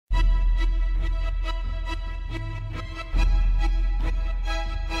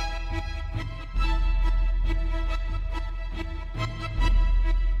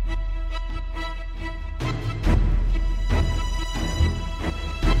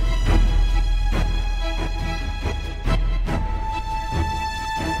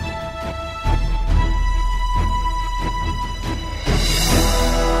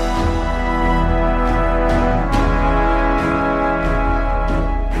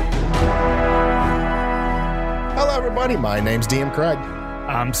everybody. My name's DM Craig.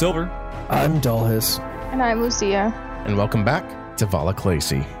 I'm Silver. I'm Dulhis. And I'm Lucia. And welcome back to Vala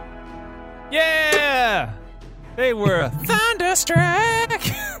Clacy. Yeah! They were a thunderstruck.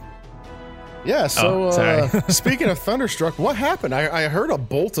 Yeah, so speaking of Thunderstruck, what happened? I heard a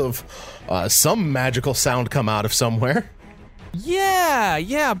bolt of some magical sound come out of somewhere. Yeah,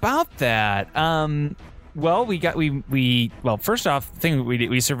 about that. Well, first off, the thing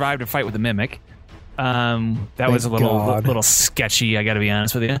we survived a fight with a mimic. That was a little sketchy, I gotta be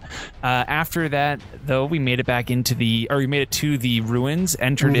honest with you. After that, though, we made it to the ruins,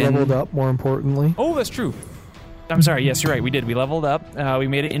 leveled up, more importantly. Oh, that's true. I'm sorry, yes, you're right, we did. We leveled up, we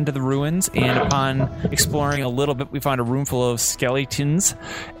made it into the ruins, and upon exploring a little bit, we found a room full of skeletons,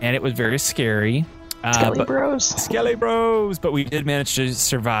 and it was very scary. Skelly Bros, but we did manage to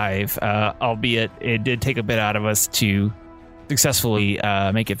survive, albeit it did take a bit out of us to successfully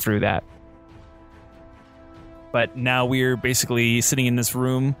make it through that. But now we're basically sitting in this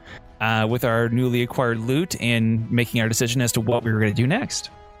room with our newly acquired loot and making our decision as to what we were going to do next.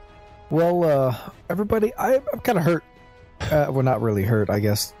 Well, everybody, I'm kind of hurt. Well, not really hurt, I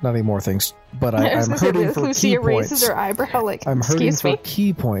guess. Not any more things. But I'm hurting for Lucia key raises points. her eyebrow like, I'm hurting excuse me? for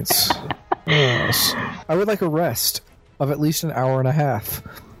key points. Yes. I would like a rest of at least an hour and a half.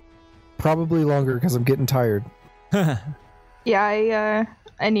 Probably longer because I'm getting tired. Yeah,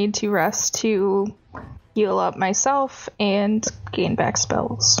 I need to rest to heal up myself and gain back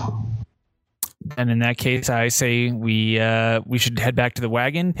spells. And in that case, I say we should head back to the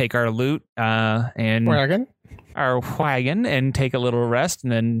wagon, take our loot, and our wagon, and take a little rest,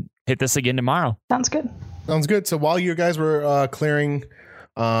 and then hit this again tomorrow. Sounds good. Sounds good. So while you guys were clearing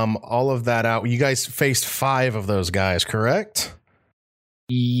all of that out, you guys faced 5 of those guys, correct?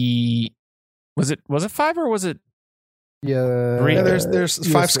 Was it 5 or was it? Yeah. 3? Yeah, there's yes,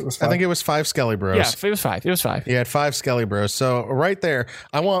 5. it was 5. I think it was 5 Skelly Bros. Yeah, it was 5. It was 5. You had 5 Skelly Bros. So right there,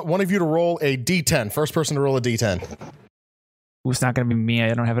 I want one of you to roll a D10. First person to roll a D10. Ooh, it's not going to be me.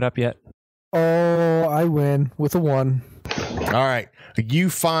 I don't have it up yet. Oh, I win with a 1. All right. You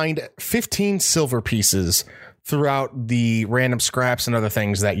find 15 silver pieces throughout the random scraps and other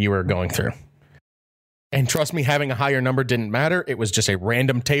things that you were going through. And trust me, having a higher number didn't matter. It was just a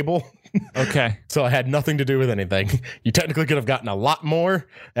random table. Okay. So it had nothing to do with anything. You technically could have gotten a lot more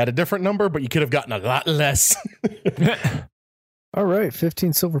at a different number, but you could have gotten a lot less. All right,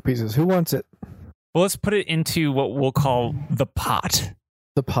 15 silver pieces. Who wants it? Well, let's put it into what we'll call the pot.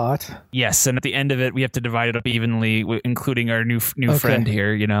 The pot? Yes, and at the end of it, we have to divide it up evenly, including our new friend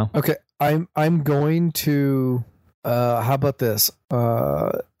here, you know? Okay, I'm going to... how about this?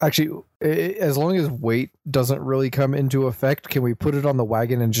 Actually, as long as weight doesn't really come into effect, can we put it on the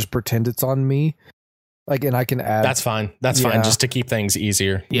wagon and just pretend it's on me? Like, and I can add... That's fine. That's fine, just to keep things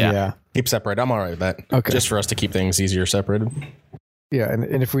easier. Yeah. Keep separate. I'm all right with that. Okay. Just for us to keep things easier separated. Yeah,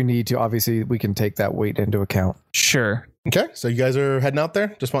 and if we need to, obviously, we can take that weight into account. Sure. Okay, so you guys are heading out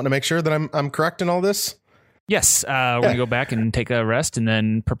there? Just wanting to make sure that I'm correct in all this? Yes, we're going to go back and take a rest and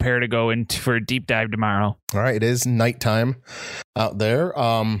then prepare to go for a deep dive tomorrow. All right, it is nighttime out there.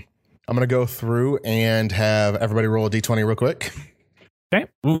 I'm going to go through and have everybody roll a d20 real quick. Okay.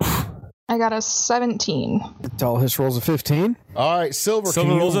 Oof. I got a 17. Dulhis rolls a 15. All right, Silver,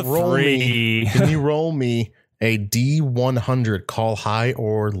 Silver rolls a 3. Can you roll me a D100, call high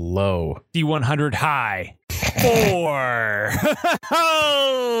or low? D100 high. 4.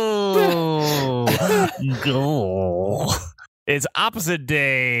 Oh, goal. It's opposite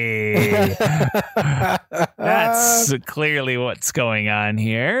day. That's clearly what's going on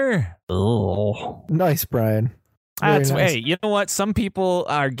here. Oh, Nice, Brian. Very nice. Hey, you know what? Some people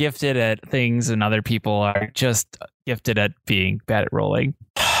are gifted at things, and other people are just gifted at being bad at rolling.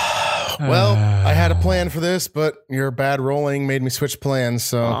 Well, I had a plan for this, but your bad rolling made me switch plans.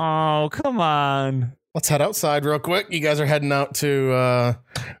 So Oh, come on. let's head outside real quick. You guys are heading out to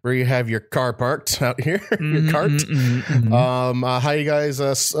where you have your car parked out here, your cart. How you guys?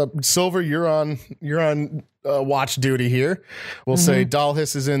 Silver, you're on watch duty here. We'll say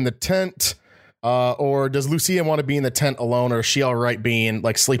Dulhis is in the tent. Or does Lucia want to be in the tent alone, or is she all right being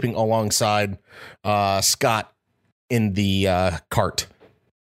like sleeping alongside Scott in the cart?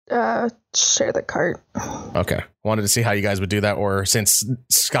 Share the cart. Okay. Wanted to see how you guys would do that, or since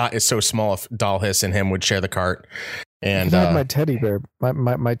Scott is so small, if Dulhis and him would share the cart. And I had my teddy bear,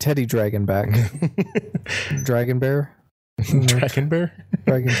 my teddy dragon back. Dragon bear? Dragon bear?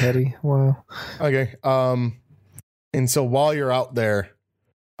 Dragon teddy. Wow. Okay. And so while you're out there,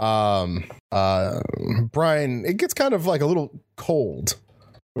 Brian, it gets kind of like a little cold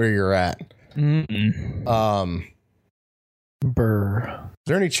where you're at. Burr. Is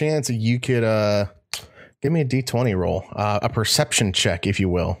there any chance that you could Give me a D20 roll, a perception check, if you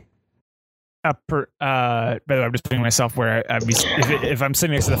will. By the way, I'm just putting myself where I'd be if I'm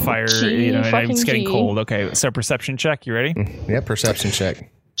sitting next to the fire, and it's getting cold. Okay, so perception check. You ready? Yeah, perception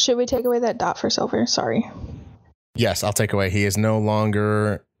check. Should we take away that dot for Silver? Sorry. Yes, I'll take away. He is no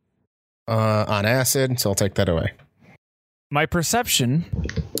longer on acid, so I'll take that away. My perception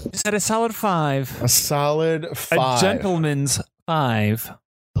is at a solid 5. A solid 5. A gentleman's 5.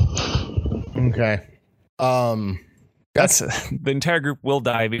 Okay. That's the entire group will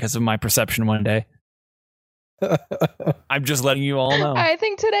die because of my perception one day. I'm just letting you all know. I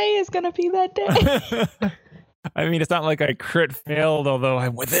think today is going to be that day. I mean, it's not like I crit failed, although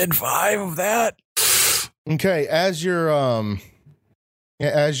I'm within 5 of that. Okay, as you're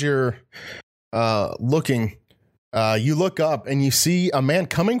looking, you look up and you see a man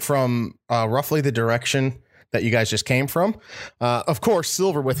coming from roughly the direction that you guys just came from. Of course,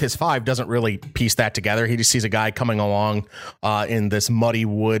 Silver with his 5 doesn't really piece that together. He just sees a guy coming along in this muddy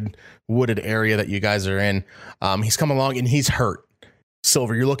wooded area that you guys are in. He's coming along and he's hurt.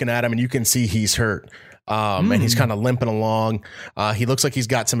 Silver, you're looking at him and you can see he's hurt. And he's kind of limping along. He looks like he's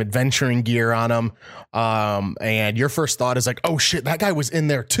got some adventuring gear on him. And your first thought is like, oh shit, that guy was in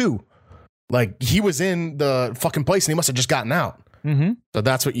there too. Like he was in the fucking place and he must have just gotten out. Mm-hmm. So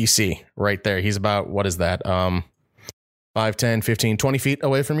that's what you see right there. He's about, what is that? 5, 10, 15, 20 feet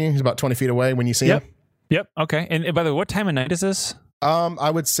away from you. He's about 20 feet away when you see him. Yep. Okay. And by the way, what time of night is this?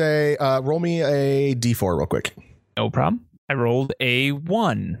 I would say, roll me a D4 real quick. No problem. I rolled a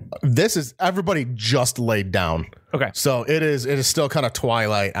 1. This is, everybody just laid down. Okay. So it is still kind of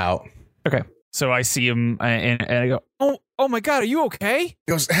twilight out. Okay. So I see him and I go, oh my God, are you okay? He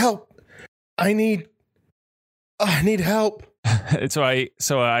goes, help. I need help. So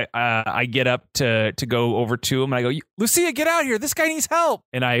I get up to go over to him and I go, Lucia, get out here. This guy needs help.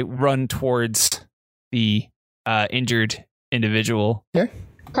 And I run towards the injured individual. Yeah.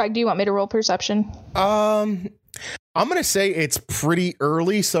 Craig, do you want me to roll perception? I'm going to say it's pretty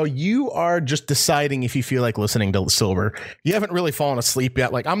early, so you are just deciding if you feel like listening to Silver. You haven't really fallen asleep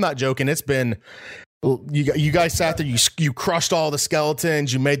yet. Like, I'm not joking. It's been, you guys sat there, you crushed all the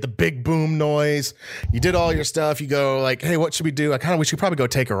skeletons, you made the big boom noise, you did all your stuff. You go like, hey, what should we do? I kind of wish you probably go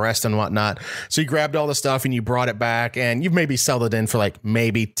take a rest and whatnot. So you grabbed all the stuff and you brought it back, and you've maybe settled in for like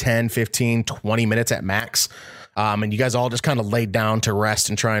maybe 10, 15, 20 minutes at max. And you guys all just kind of laid down to rest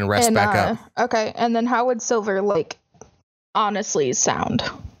and try and rest back up. Okay, and then how would Silver, like, honestly sound?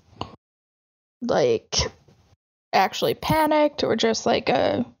 Like, actually panicked, or just like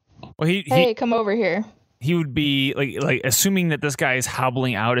a, well, hey, come over here? He would be like assuming that this guy is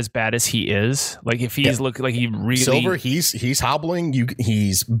hobbling out as bad as he is. Like, if he's looking like he really... Silver, he's hobbling.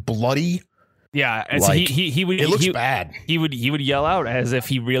 He's bloody. Yeah, and like, so he would. It looks bad. He would yell out as if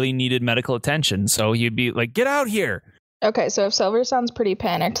he really needed medical attention. So he'd be like, "Get out here!" Okay, so if Silver sounds pretty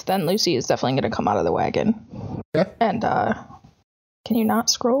panicked, then Lucy is definitely going to come out of the wagon. Yeah. And can you not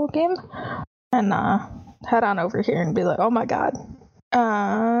scroll again? And head on over here and be like, "Oh my god!"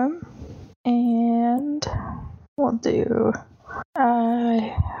 And we'll do.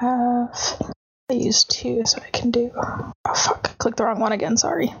 I used 2, so I can do. Oh fuck! Click the wrong one again.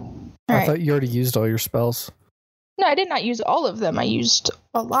 Sorry. I thought you already used all your spells. No, I did not use all of them. I used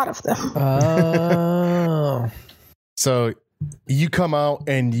a lot of them. Oh. So you come out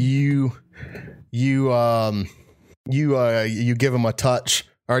and you give him a touch.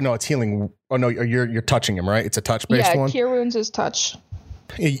 Or no, it's healing. Oh no, you're touching him, right? It's a touch based one. Yeah, Cure Wounds is touch.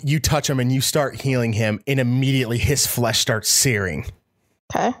 You touch him and you start healing him, and immediately his flesh starts searing.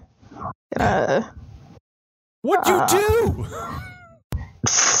 Okay. What'd you do?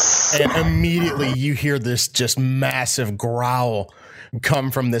 And immediately you hear this just massive growl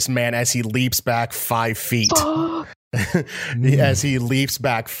come from this man as he leaps back 5 feet. As he leaps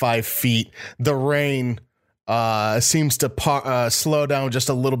back 5 feet, the rain seems to slow down just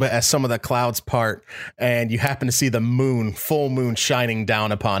a little bit as some of the clouds part, and you happen to see the moon, full moon, shining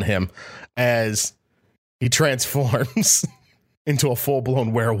down upon him as he transforms into a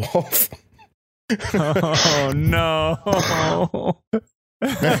full-blown werewolf. Oh no.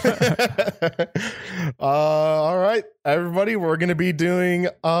 All right, everybody, we're going to be doing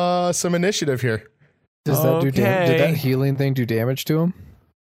some initiative here. Does that do damage? Did that healing thing do damage to him?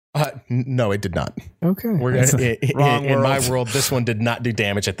 No, it did not. Okay. We're in my world, this one did not do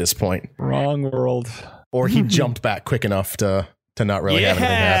damage at this point. Wrong world. Or he jumped back quick enough to not really have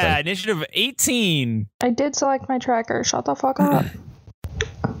anything happen. Yeah, initiative 18. I did select my tracker. Shut the fuck up.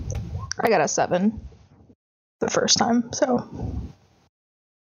 I got a 7 the first time, so.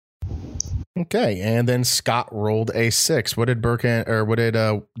 Okay, and then Scott rolled a 6. What did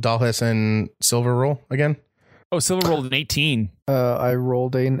Dalhis and Silver roll again? Oh, Silver rolled an 18. I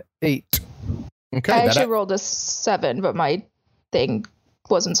rolled an 8. Okay, I actually rolled a 7, but my thing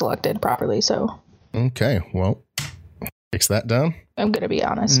wasn't selected properly, so. Okay, well, fix that down. I'm going to be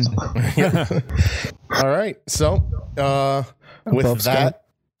honest. All right, so with Above that,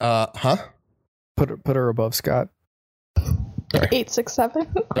 Put her above Scott. Sorry. 8, 6, 7.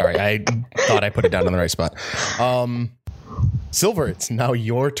 Sorry, I thought I put it down in the right spot. Silver, it's now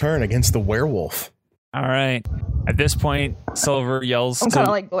your turn against the werewolf. All right. At this point, Silver yells. I'm kind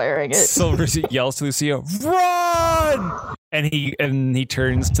of like glaring it. Silver yells to Lucia, "Run!" And he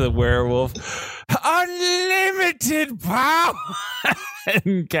turns to the werewolf. Unlimited power.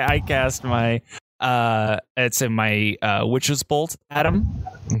 And I cast my it's in my witch's bolt at him.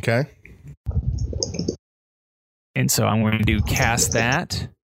 Okay. And so I'm going to cast that.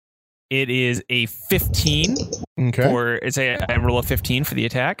 It is a 15. Okay. I roll a 15 for the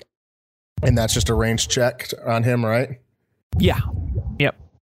attack. And that's just a range check on him, right? Yeah. Yep.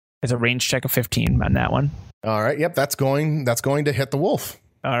 It's a range check of 15 on that one. All right. Yep. That's going to hit the wolf.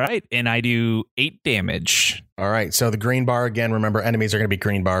 All right. And I do 8 damage. All right. So the green bar again, remember enemies are going to be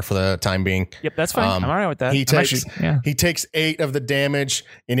green bar for the time being. Yep. That's fine. I'm all right with that. He takes 8 of the damage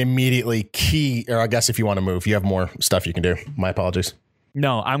and immediately or I guess if you want to move, you have more stuff you can do. My apologies.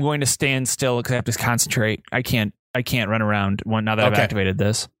 No, I'm going to stand still because I have to concentrate. I can't run around now that I've activated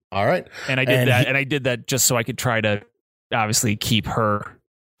this. All right. And I did that just so I could try to obviously keep her,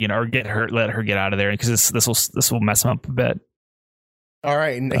 or let her get out of there, because this will mess him up a bit. All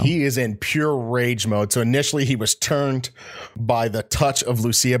right. And he is in pure rage mode. So initially he was turned by the touch of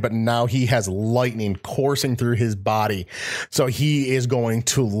Lucia, but now he has lightning coursing through his body. So he is going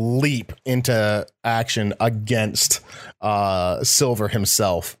to leap into action against Silver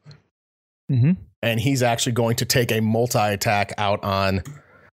himself. Mm-hmm. And he's actually going to take a multi-attack out on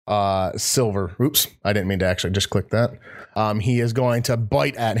Silver. Oops, I didn't mean to actually just click that. He is going to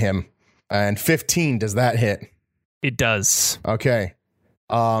bite at him. And 15, does that hit? It does. Okay.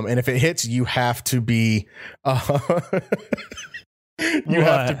 And if it hits, you have to be have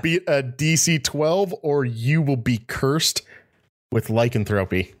to beat a DC 12 or you will be cursed with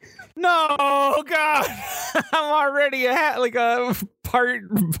lycanthropy. No, God. I'm already a part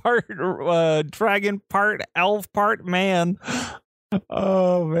dragon, part elf, part man.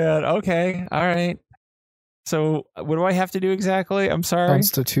 Oh, man. Okay. All right. So what do I have to do exactly? I'm sorry.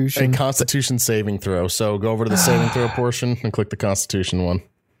 Constitution. A Constitution saving throw. So go over to the saving throw portion and click the Constitution one.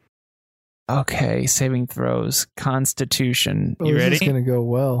 Okay. Saving throws. Constitution. You ready? This is going to go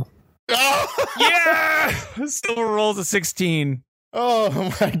well. Yeah! Silver rolls a 16.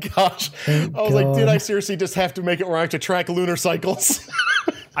 Oh my gosh. Thank I was like, God. did I seriously just have to make it where I have to track lunar cycles?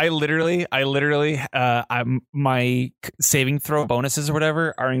 I literally, my saving throw bonuses or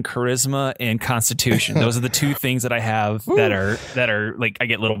whatever are in charisma and constitution. Those are the 2 things that I have that are like I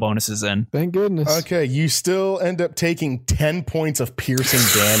get little bonuses in. Thank goodness. Okay, you still end up taking 10 points of piercing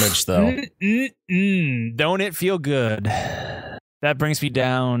damage though. Don't it feel good? That brings me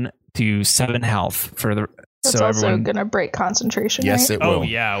down to 7 health for the. That's so also everyone, going to break concentration, Yes, right? it will. Oh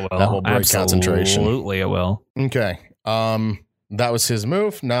yeah, it will. That will break concentration. Absolutely, it will. Okay. That was his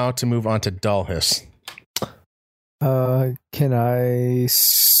move. Now to move on to Dalhis. Can I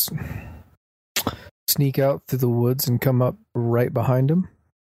sneak out through the woods and come up right behind him?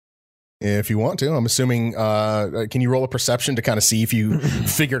 If you want to. I'm assuming, can you roll a perception to kind of see if you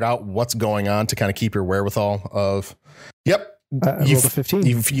figured out what's going on to kind of keep your wherewithal of... Yep. I rolled a 15.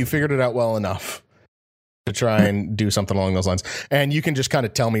 You figured it out well enough to try and do something along those lines. And you can just kind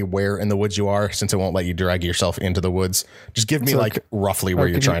of tell me where in the woods you are, since it won't let you drag yourself into the woods. Just give me roughly where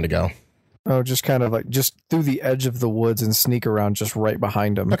you're trying to go. Oh, just kind of just through the edge of the woods and sneak around just right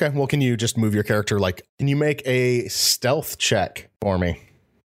behind him. Okay, well, can you just move your character? Can you make a stealth check for me?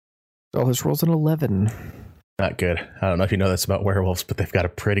 Dalhis rolls an 11. Not good. I don't know if you know this about werewolves, but they've got a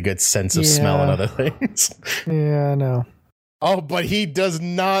pretty good sense of smell and other things. Yeah, I know. Oh, but he does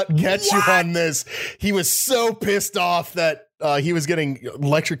not catch you on this. He was so pissed off that he was getting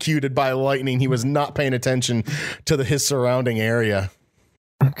electrocuted by lightning. He was not paying attention to his surrounding area.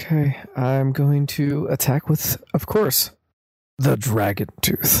 Okay, I'm going to attack with, of course, the Dragon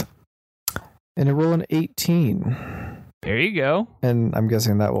Tooth. And I roll an 18. There you go. And I'm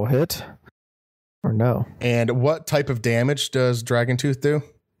guessing that will hit. Or no. And what type of damage does Dragon Tooth do?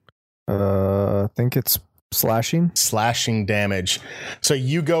 I think it's slashing damage. So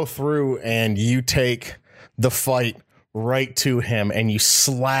you go through and you take the fight right to him and you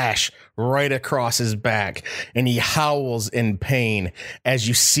slash right across his back, and he howls in pain as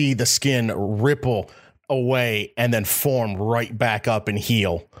you see the skin ripple away and then form right back up and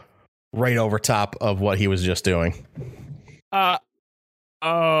heal right over top of what he was just doing. Oh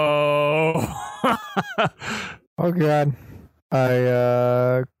God.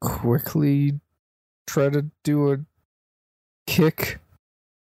 I quickly try to do a kick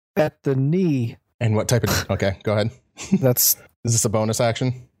at the knee. And what type of... Okay, go ahead. That's... Is this a bonus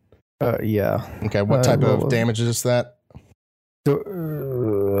action? Yeah. Okay, what type of damage is that? Just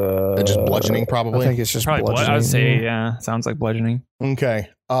bludgeoning, probably? I think it's just probably bludgeoning. I would say, yeah, sounds like bludgeoning. Okay.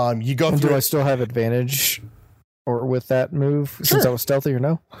 You go through... Do I still have advantage or with that move since I was stealthy or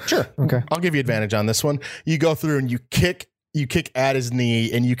no? Sure. Okay. I'll give you advantage on this one. You go through and you kick at his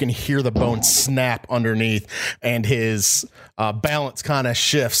knee, and you can hear the bone snap underneath, and his balance kind of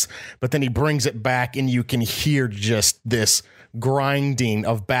shifts, but then he brings it back, and you can hear just this grinding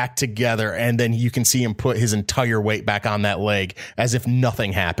of back together, and then you can see him put his entire weight back on that leg as if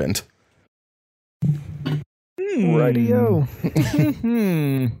nothing happened. Radio.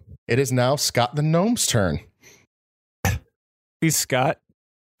 It is now Scott the Gnome's turn. Please, Scott,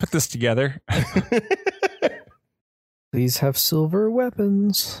 put this together. Please have silver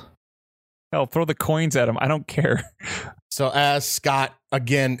weapons. Hell, throw the coins at him. I don't care. So as Scott,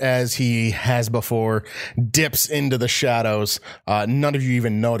 again, as he has before, dips into the shadows, none of you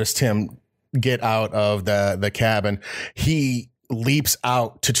even noticed him get out of the cabin. He leaps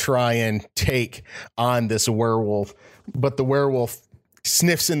out to try and take on this werewolf, but the werewolf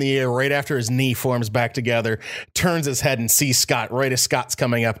sniffs in the air right after his knee forms back together, turns his head and sees Scott right as Scott's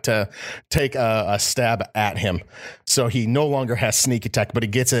coming up to take a stab at him. So he no longer has sneak attack, but he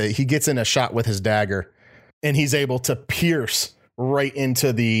gets in a shot with his dagger, and he's able to pierce right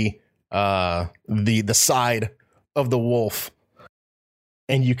into the side of the wolf.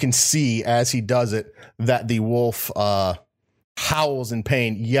 And you can see as he does it that the wolf howls in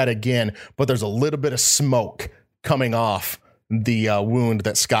pain yet again, but there's a little bit of smoke coming off the wound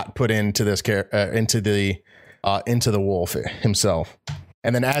that Scott put into this into the wolf himself.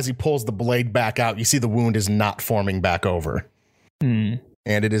 And then as he pulls the blade back out, you see the wound is not forming back over. And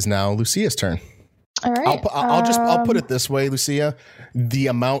it is now Lucia's turn. All right. I'll put it this way, Lucia. The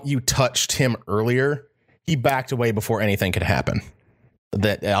amount you touched him earlier, he backed away before anything could happen.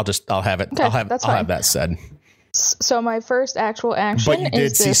 I'll have that said. So my first actual action, but you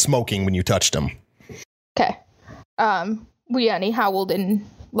did see smoking when you touched him. Okay. Well, yeah, and he howled and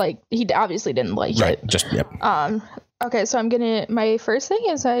he obviously didn't like it. Right. Just yep. Okay, so my first thing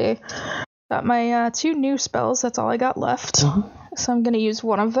is I got my 2 new spells. That's all I got left. So I'm gonna use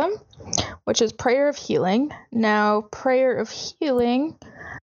one of them, which is Prayer of Healing. Now, Prayer of Healing,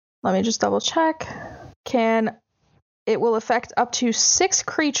 let me just double check. It will affect up to 6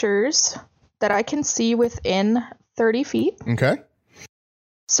 creatures that I can see within 30 feet. Okay.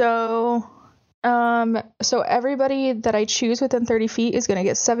 So everybody that I choose within 30 feet is going to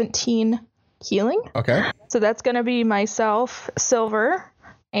get 17 healing. Okay. So that's going to be myself, Silver,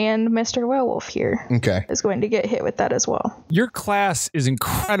 and Mr. Werewolf here. Okay. Is going to get hit with that as well. Your class is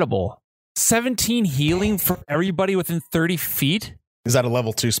incredible. 17 healing for everybody within 30 feet? Is that a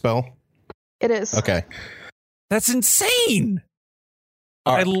level 2 spell? It is. Okay. That's insane.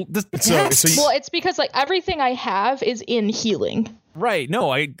 Well, it's because everything I have is in healing. Right.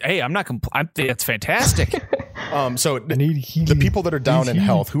 No, I'm not that's fantastic. So the people that are down in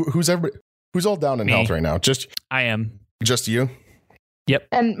health, who's all down in health right now? I am. Just you? Yep.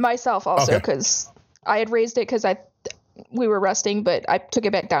 And myself also, because I had raised it because we were resting, but I took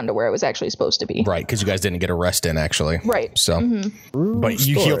it back down to where it was actually supposed to be. Right, because you guys didn't get a rest in, actually. Right. So, but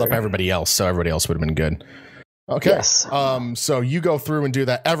you healed up everybody else, so everybody else would have been good. Okay. Yes. So you go through and do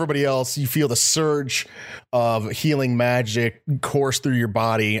that. Everybody else, you feel the surge of healing magic course through your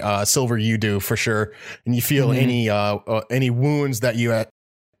body. Silver, you do for sure, and you feel any wounds that you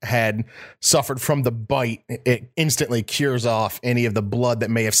had suffered from the bite. It instantly cures off any of the blood that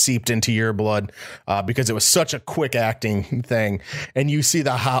may have seeped into your blood because it was such a quick acting thing. And you see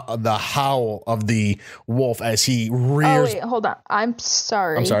the howl of the wolf as he rears. Oh wait, hold on. I'm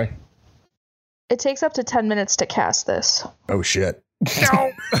sorry. It takes up to 10 minutes to cast this. Oh, shit.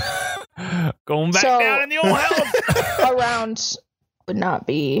 No. Going back down in the old health. A round would not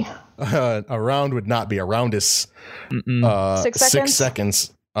be. A round would not be. A round is 6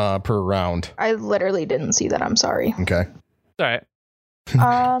 seconds per round. I literally didn't see that. I'm sorry. Okay. All right.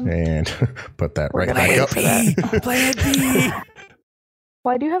 And put that right back up. Plan B.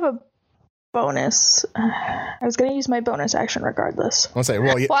 Well, I do have a bonus. I was gonna use my bonus action regardless. I'll say,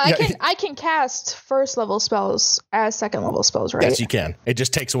 well, I can cast first level spells as second level spells, right? Yes, you can. It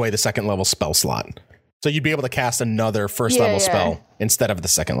just takes away the second level spell slot. So you'd be able to cast another first level spell instead of the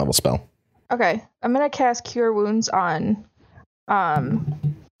second level spell. Okay, I'm gonna cast Cure Wounds on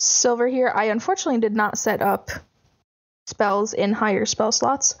Silver here. I unfortunately did not set up spells in higher spell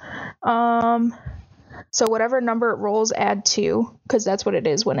slots. So whatever number it rolls, add 2, because that's what it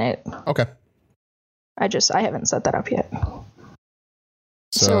is when it. Okay. I haven't set that up yet.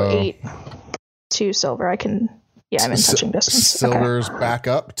 So 8 to Silver. I'm in touching distance. Silver's back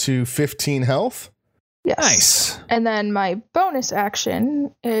up to 15 health. Yes. Nice. And then my bonus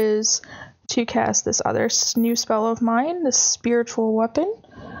action is to cast this other new spell of mine, the Spiritual Weapon.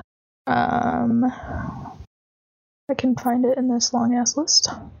 I can find it in this long ass list.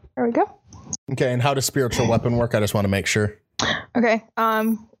 There we go. Okay, and how does Spiritual Weapon work? I just want to make sure. Okay.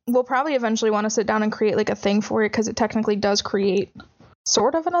 We'll probably eventually want to sit down and create like a thing for it because it technically does create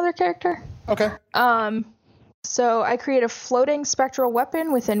sort of another character. Okay. So I create a floating spectral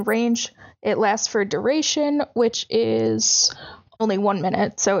weapon within range. It lasts for duration, which is only 1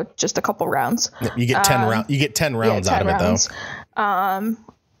 minute, so just a couple rounds. You get 10 rounds. You get 10 rounds out of it, though.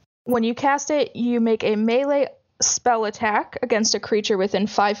 When you cast it, you make a melee spell attack against a creature within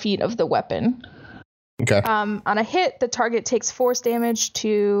 5 feet of the weapon. Okay. On a hit, the target takes force damage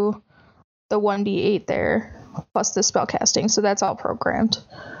to the 1d8 there, plus the spell casting, so that's all programmed.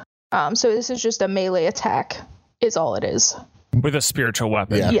 So this is just a melee attack, is all it is. With a spiritual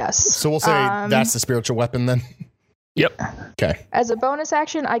weapon. Yeah. Yes. So we'll say that's the spiritual weapon then? Yep. Okay. As a bonus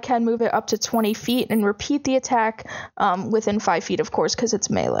action, I can move it up to 20 feet and repeat the attack within 5 feet, of course, because it's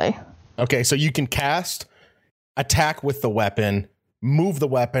melee. Okay, so you can cast, attack with the weapon, move the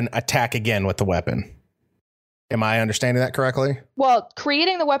weapon, attack again with the weapon. Am I understanding that correctly? Well,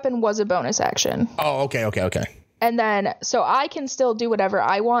 creating the weapon was a bonus action. Oh, okay. And then, so I can still do whatever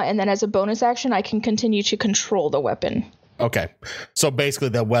I want, and then as a bonus action, I can continue to control the weapon. Okay. So basically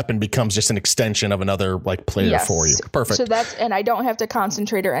the weapon becomes just an extension of another like player for you. Perfect. So and I don't have to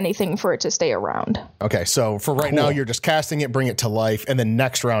concentrate or anything for it to stay around. Okay. So for right now, you're just casting it, bring it to life, and then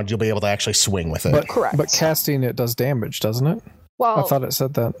next round you'll be able to actually swing with it. Correct. But casting it does damage, doesn't it? Well, I thought it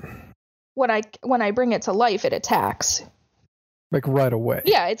said that. When I bring it to life, it attacks. Like right away.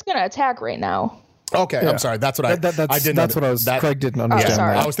 Yeah, it's going to attack right now. Okay, yeah. I'm sorry. That's what I didn't. That's what I was. Craig didn't understand.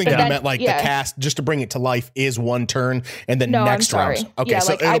 Sorry. I was thinking you meant like the cast just to bring it to life is one turn, and then next round. Okay, yeah,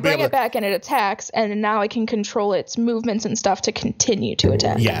 so like I bring it back and it attacks, and now I can control its movements and stuff to continue to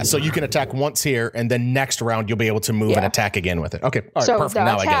attack. Yeah, so you can attack once here, and then next round you'll be able to move and attack again with it. Okay, all right, so perfect. The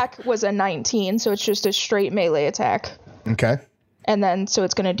now attack was a 19, so it's just a straight melee attack. Okay. And then so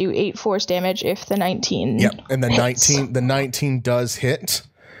it's going to do 8 force damage if the 19. Yep, and the hits. 19 does hit.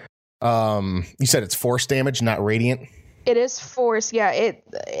 You said it's force damage, not radiant. It is force, yeah.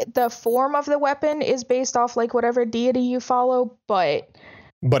 The form of the weapon is based off like whatever deity you follow, but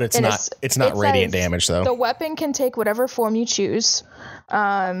it's not radiant damage though. The weapon can take whatever form you choose.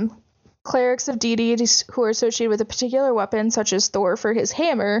 Clerics of deities who are associated with a particular weapon, such as Thor for his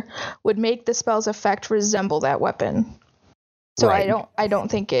hammer, would make the spell's effect resemble that weapon. So right. I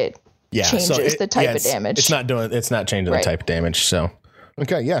don't think it changes the type of damage. It's not changing the type of damage. So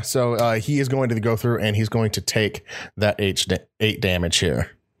okay, yeah. So he is going to go through and he's going to take that 8 damage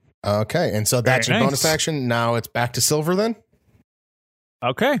here. Okay, and so that's your bonus action. Now it's back to Silver then.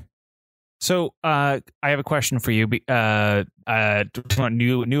 Okay. So I have a question for you. New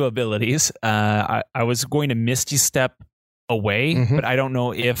abilities. I was going to Misty Step away, but I don't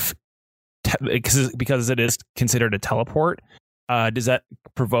know if because it is considered a teleport. Does that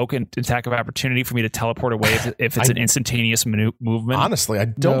provoke an attack of opportunity for me to teleport away if it's an instantaneous movement? Honestly, I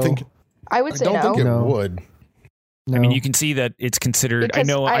don't think. I would say no. I don't think it would. No. I mean, you can see that it's considered. Because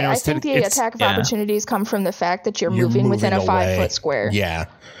I think the attack of opportunities come from the fact that you're moving within a 5-foot square. Yeah.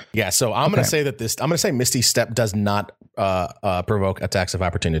 So I'm going to say that I'm going to say Misty Step does not provoke attacks of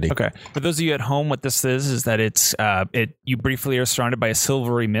opportunity. Okay. For those of you at home, what this is that it's you briefly are surrounded by a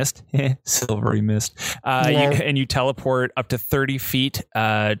silvery mist, and you teleport up to 30 feet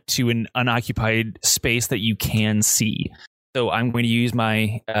to an unoccupied space that you can see. So I'm going to use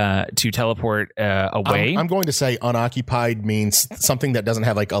my to teleport away. I'm going to say unoccupied means something that doesn't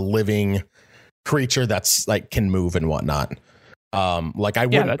have like a living creature that's like can move and whatnot. Like I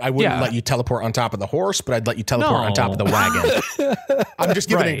wouldn't let you teleport on top of the horse, but I'd let you teleport on top of the wagon. I'm just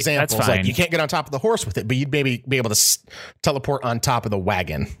giving examples. Like you can't get on top of the horse with it, but you'd maybe be able to teleport on top of the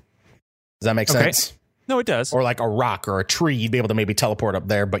wagon. Does that make sense? No, it does. Or like a rock or a tree, you'd be able to maybe teleport up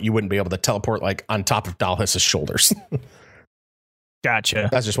there, but you wouldn't be able to teleport like on top of Dalhus's shoulders. Gotcha.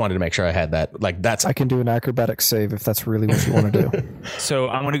 I just wanted to make sure I had that. Like that's I can do an acrobatic save if that's really what you want to do. So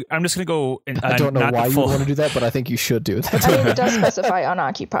I'm just gonna go. I don't know why you want to do that, but I think you should do that. I mean, it does specify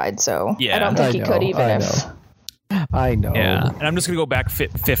unoccupied, so Yeah. I don't think you could even I if. I know. Yeah, and I'm just gonna go back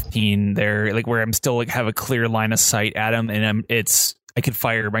 15 there, like where I'm still like have a clear line of sight at him, and I could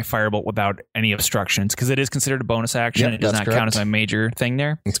fire my firebolt without any obstructions because it is considered a bonus action. Yep, It does that's not count correct. as my major thing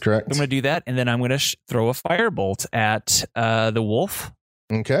there. That's correct. I'm gonna do that, and then I'm gonna throw a firebolt at the wolf,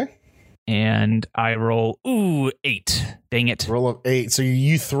 Okay. and I roll 8. Dang it! Roll of 8. So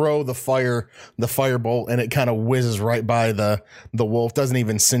you throw the firebolt, and it kind of whizzes right by the wolf. Doesn't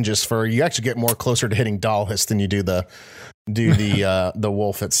even singe his fur. You actually get more closer to hitting Dalhis than you do the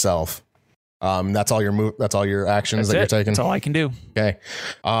wolf itself. That's all your move. That's all your actions that you're taking. That's all I can do. Okay.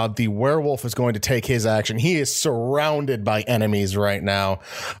 The werewolf is going to take his action. He is surrounded by enemies right now,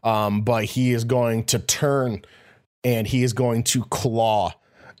 but he is going to turn and he is going to claw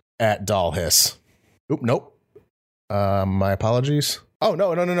at Dalhis. Oop, nope. My apologies. Oh,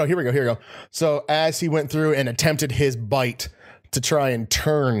 no. Here we go. So as he went through and attempted his bite to try and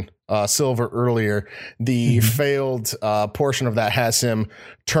turn Silver earlier, the failed portion of that has him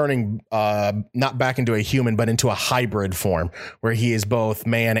turning not back into a human, but into a hybrid form where he is both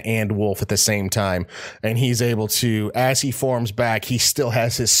man and wolf at the same time. And he's able to, as he forms back, he still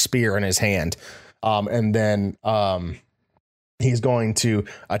has his spear in his hand. And then he's going to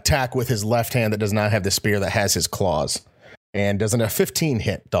attack with his left hand that does not have the spear that has his claws. And doesn't a 15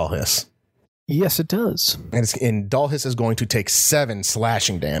 hit Dalhis? Yes, it does. And Dalhis is going to take 7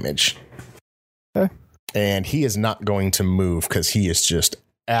 slashing damage. Okay. And he is not going to move because he is just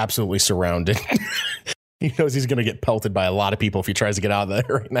absolutely surrounded. He knows he's going to get pelted by a lot of people if he tries to get out of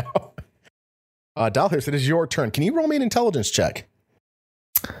there right now. Dalhis, it is your turn. Can you roll me an intelligence check?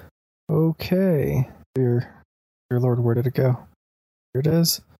 Okay. Dear Lord, where did it go? Here it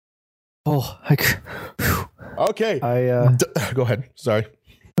is. Oh, Okay. Go ahead. Sorry.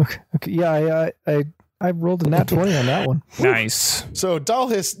 Okay. Yeah, I rolled a nat 20 on that one. Nice. So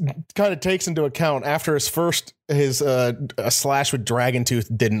Dalhis kind of takes into account after his slash with Dragon Tooth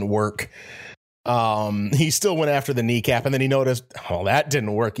didn't work. He still went after the kneecap, and then he noticed, oh, that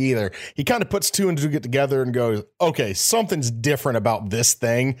didn't work either. He kind of puts 2 and 2 together and goes, okay, something's different about this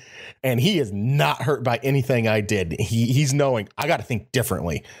thing, and he is not hurt by anything I did. He's knowing I got to think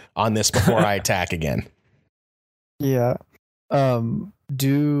differently on this before I attack again. Yeah. I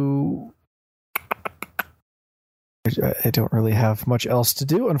don't really have much else to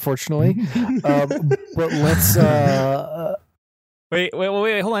do, unfortunately. But let's. Wait,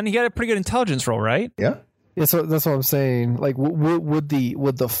 hold on. You got a pretty good intelligence roll, right? Yeah. Yeah, so that's what I'm saying. Like, would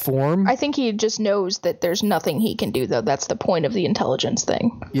the form? I think he just knows that there's nothing he can do, though. That's the point of the intelligence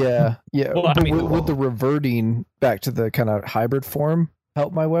thing. Yeah. Well, But I mean, would the reverting back to the kind of hybrid form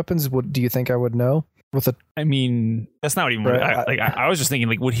help my weapons? Do you think I would know? I mean, that's not even. Right, I was just thinking,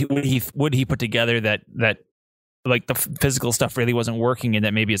 like, would he put together that like the physical stuff really wasn't working, and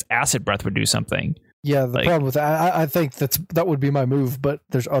that maybe his acid breath would do something. Yeah, the problem with that, I think that would be my move, but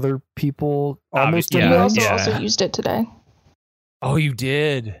there's other people almost doing You that. also used it today. Oh, you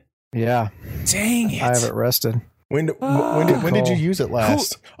did. Yeah, Dang it! I have it rested. When did you use it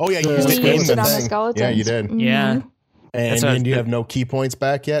last? Oh yeah, you used We it in used the it on the thing. skeletons. Yeah, you did. Mhm. Yeah. And you have no key points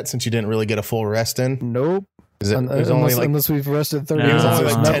back yet since you didn't really get a full rest in. Nope. It was only like unless we've rested 30 No. it was only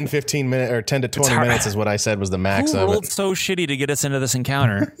minutes. like No. 10, 15 minutes or 10 to 20 hard. minutes is what I said was the max Who of rolled it. so shitty to get us into this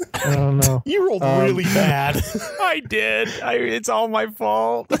encounter? I don't know. You rolled really bad. I did. It's all my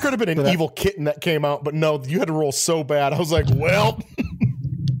fault. There could have been an evil kitten that came out, but no, you had to roll so bad. I was like, well,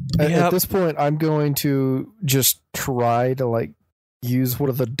 At this point, I'm going to just try to like use one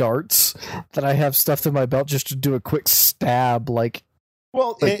of the darts that I have stuffed in my belt just to do a quick stab, like.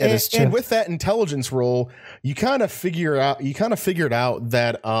 well, Like, at his and chest. with that intelligence roll, you kind of figured out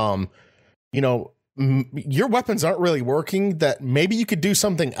that your weapons aren't really working, that maybe you could do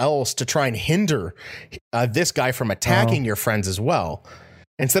something else to try and hinder this guy from attacking your friends as well.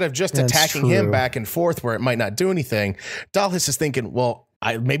 Instead of just That's attacking him true. back and forth where it might not do anything, Dalhis is thinking, well,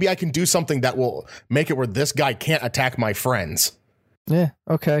 maybe I can do something that will make it where this guy can't attack my friends. Yeah.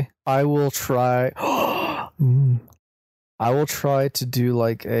 Okay. I will try. I will try to do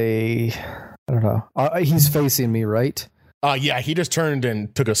like I don't know. He's facing me, right? Yeah, he just turned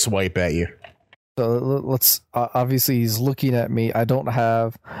and took a swipe at you. So let's. Obviously, he's looking at me. I don't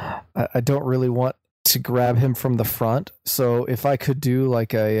really want to grab him from the front. So if I could do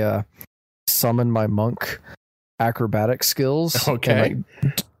like a summon my monk acrobatic skills, Okay.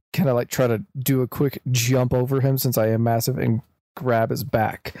 and kind of like try to do a quick jump over him since I am massive and grab his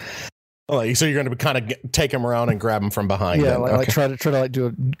back. Like, so you're going to kind of take him around and grab him from behind. Yeah, then. like try to like do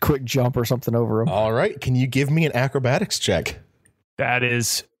a quick jump or something over him. All right. Can you give me an acrobatics check? That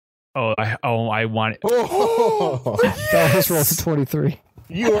is. I want it. Oh, That was rolled to 23.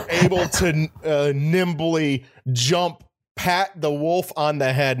 you are able to nimbly jump, pat the wolf on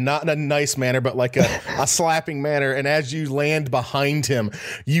the head, not in a nice manner, but like a slapping manner. And as you land behind him,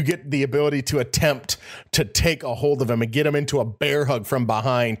 you get the ability to attempt to take a hold of him and get him into a bear hug from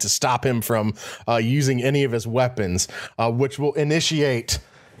behind to stop him from using any of his weapons, which will initiate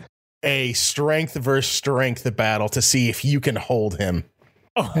a strength versus strength battle to see if you can hold him.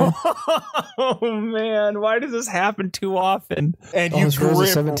 Oh man, why does this happen too often? And you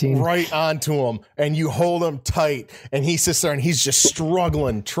grip right onto him and you hold him tight, and he sits there and he's just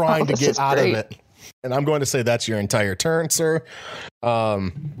struggling, trying to get out of it. And I'm going to say that's your entire turn, sir.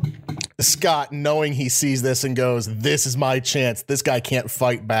 Scott, knowing he sees this and goes, this is my chance. This guy can't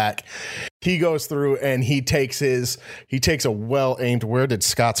fight back. He goes through and he takes a well aimed. Where did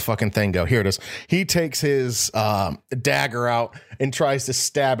Scott's fucking thing go? Here it is. He takes his dagger out and tries to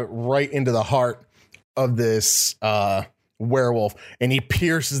stab it right into the heart of this werewolf, and he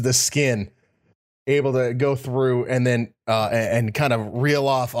pierces the skin, able to go through and then and kind of reel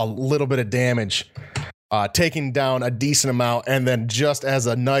off a little bit of damage, taking down a decent amount. And then just as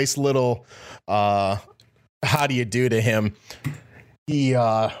a nice little how do you do to him, he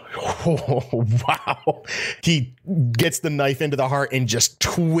he gets the knife into the heart and just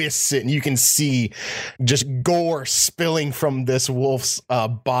twists it, and you can see just gore spilling from this wolf's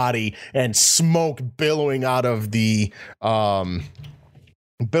body and smoke billowing out of the open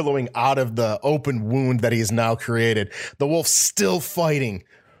wound that he has now created. The wolf's still fighting,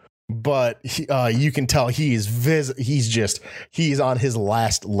 but you can tell he's on his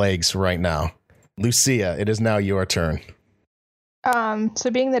last legs right now. Lucia, it is now your turn.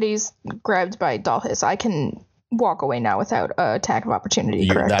 So being that he's grabbed by Dalhis, I can walk away now without an attack of opportunity,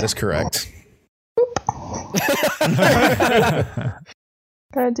 correct? That is correct.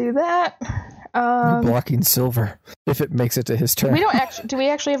 Gotta do that. You're blocking Silver if it makes it to his turn. Do we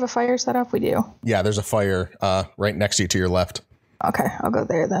actually have a fire set up? We do. Yeah, there's a fire right next to you to your left. Okay, I'll go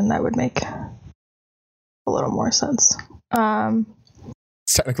there then. That would make a little more sense.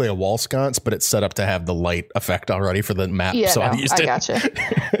 It's technically a wall sconce, but it's set up to have the light effect already for the map. Yeah, so no, I used it. Gotcha.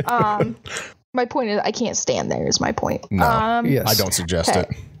 My point is I can't stand there is my point. No, yes. I don't suggest it.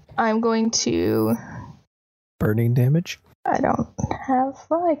 I'm going to... Burning damage? I don't have...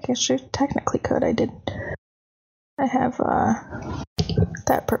 Well, I guess you technically could. I have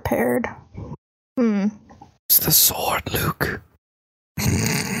that prepared. It's the sword, Luke.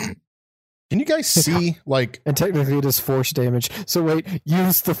 Can you guys see, like... And technically it is force damage. So wait,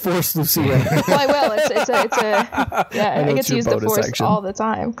 use the force, Lucia. Well, I will. It's a yeah, I get to use the force action all the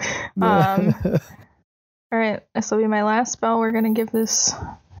time. All right, this will be my last spell. We're going to give this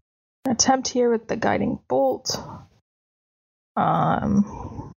an attempt here with the guiding bolt.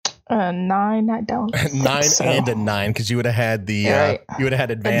 9, I don't 9 so. And a 9, because you would have had the right. you would have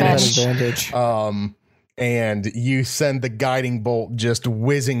had advantage. And you send the guiding bolt just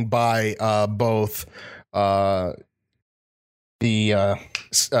whizzing by both the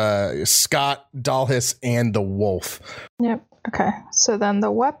Scott, Dalhis, and the wolf. Yep. Okay. So then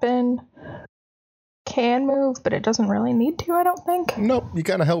the weapon can move, but it doesn't really need to, I don't think. Nope, you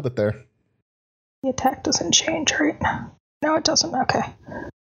kind of held it there. The attack doesn't change, right? No, it doesn't. Okay.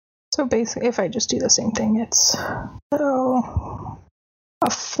 So basically, if I just do the same thing, it's a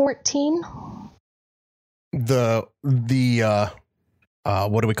 14. The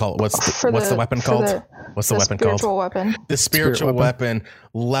what do we call it? What's the weapon called? What's the weapon called? Spiritual weapon. The spiritual weapon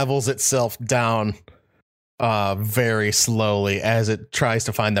levels itself down very slowly as it tries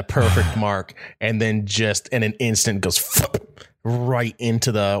to find the perfect mark, and then just in an instant goes right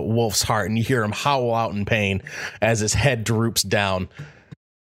into the wolf's heart, and you hear him howl out in pain as his head droops down,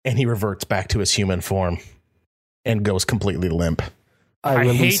 and he reverts back to his human form and goes completely limp. I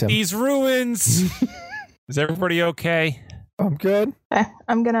hate these ruins. Is everybody okay? I'm good. Okay,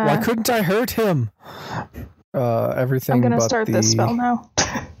 I'm gonna... Why couldn't I hurt him? Everything. I'm gonna start this spell now.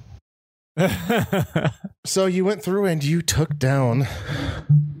 So you went through and you took down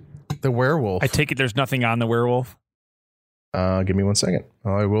the werewolf. I take it there's nothing on the werewolf? Give me 1 second.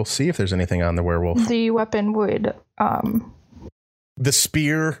 I will see if there's anything on the werewolf. The weapon would... The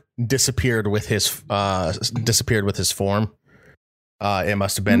spear disappeared with his form. It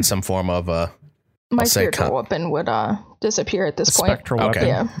must have been some form of my spiritual weapon would disappear at this point. Spectral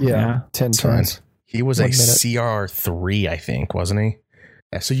weapon. Yeah. 10 turns. He was a CR3, I think, wasn't he?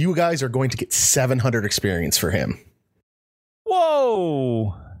 Yeah, so you guys are going to get 700 experience for him.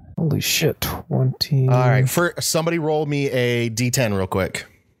 Whoa! Holy shit, 20. All right, for somebody roll me a D10 real quick.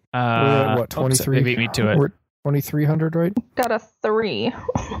 We're at what, 23? They beat me to it. We're 2,300, right? Got a 3.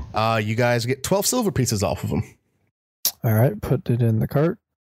 You guys get 12 silver pieces off of them. All right, put it in the cart.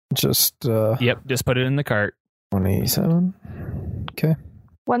 Just Yep, just put it in the cart. 27. Okay.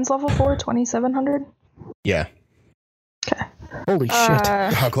 One's level 4, 2,700. Yeah. Okay. Holy shit.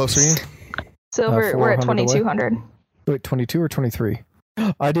 How close are you? Silver, we're at 400 away. 2,200. Wait, 22 or 23?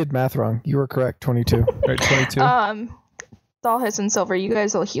 I did math wrong. You were correct. 22. Right, 22. Dalhis and Silver, you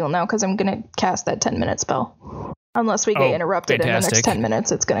guys will heal now because I'm going to cast that 10-minute spell. Unless we get interrupted in the next 10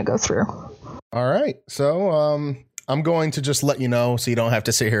 minutes, it's going to go through. All right. So I'm going to just let you know so you don't have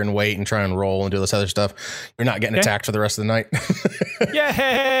to sit here and wait and try and roll and do this other stuff. You're not getting attacked for the rest of the night.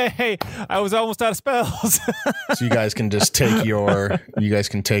 Yay! I was almost out of spells. So you guys can just take your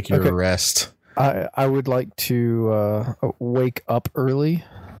rest. I would like to wake up early,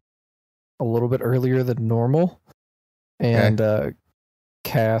 a little bit earlier than normal, and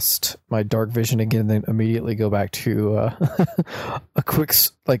cast my dark vision again, then immediately go back to a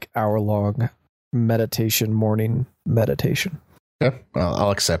quick hour-long morning meditation. Okay,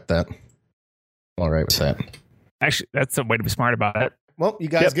 I'll accept that. All right with that. Actually, that's the way to be smart about it. Well, you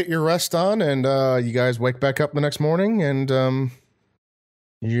guys get your rest on, and you guys wake back up the next morning, and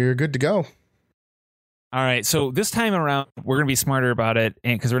you're good to go. All right, so this time around, we're going to be smarter about it,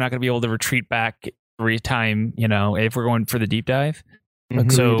 and because we're not going to be able to retreat back every time, if we're going for the deep dive.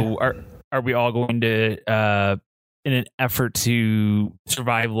 Agreed. So are we all going to, in an effort to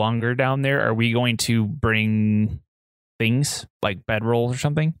survive longer down there, are we going to bring things like bedrolls or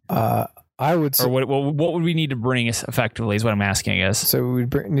something? I would say, or what would we need to bring effectively is what I'm asking, I guess. So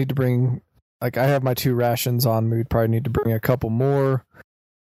we'd need to bring, I have my 2 rations on me. We'd probably need to bring a couple more,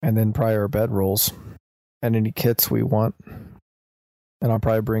 and then probably our bedrolls and any kits we want. And I'll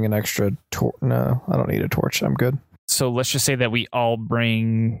probably bring an extra torch. No, I don't need a torch. I'm good. So let's just say that we all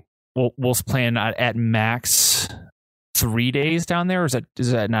bring, we'll plan at max 3 days down there, or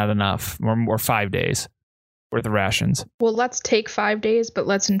is that not enough? Or 5 days worth of rations? Well, let's take 5 days, but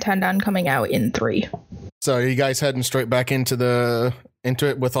let's intend on coming out in 3. So are you guys heading straight back into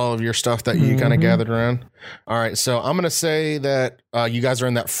it with all of your stuff that you kind of gathered around? All right, so I'm going to say that you guys are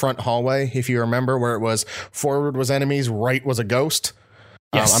in that front hallway, if you remember, where it was forward was enemies, right was a ghost.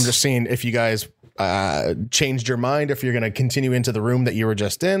 Yes. I'm just seeing if you guys changed your mind, if you're going to continue into the room that you were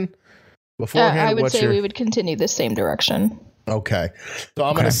just in beforehand. I would say we would continue the same direction. Okay. So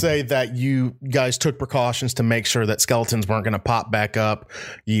I'm going to say that you guys took precautions to make sure that skeletons weren't going to pop back up.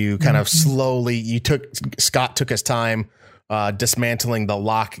 You kind of slowly, Scott took his time dismantling the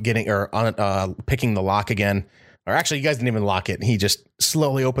lock, picking the lock again. Or actually, you guys didn't even lock it. He just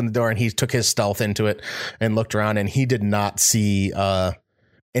slowly opened the door and he took his stealth into it and looked around, and he did not see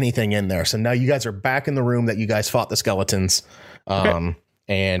anything in there. So now you guys are back in the room that you guys fought the skeletons.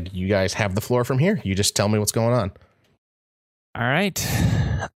 And you guys have the floor from here. You just tell me what's going on. All right.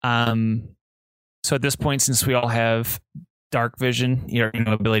 So at this point, since we all have dark vision,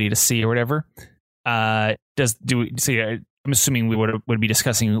 ability to see or whatever, I'm assuming we would be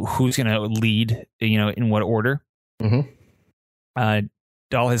discussing who's going to lead, in what order. Mm-hmm.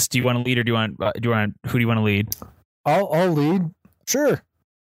 Dalhis, do you want to lead, or who do you want to lead? I'll lead. Sure.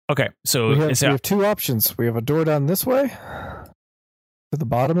 Okay. So we have 2 options. We have a door down this way to the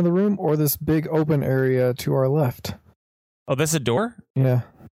bottom of the room, or this big open area to our left. Oh, that's a door? Yeah.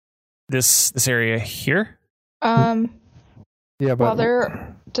 This area here? Yeah, but while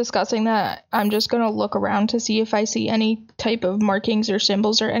they're discussing that, I'm just going to look around to see if I see any type of markings or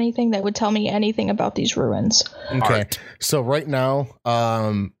symbols or anything that would tell me anything about these ruins. Okay. So right now,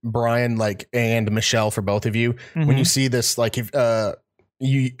 Brian, and Michelle, for both of you, when you see this, if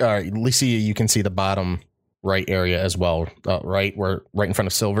Lucia, you can see the bottom right area as well, right in front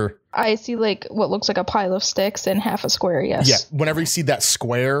of Silver. I see what looks like a pile of sticks and half a square. Yes. Yeah. Whenever you see that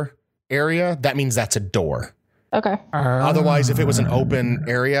square area, that means that's a door. Okay. Otherwise, if it was an open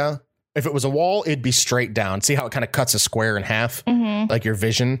area, if it was a wall, it'd be straight down. See how it kind of cuts a square in half, like your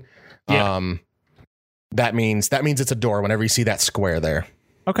vision. Yeah. That means it's a door. Whenever you see that square there.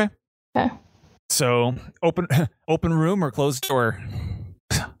 Okay. Okay. So open room or closed door.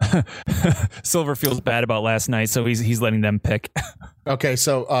 Silver feels bad about last night, so he's letting them pick. Okay,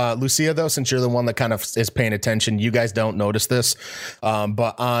 so Lucia, though, since you're the one that kind of is paying attention, you guys don't notice this,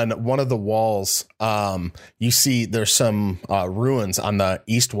 but on one of the walls, you see there's some ruins on the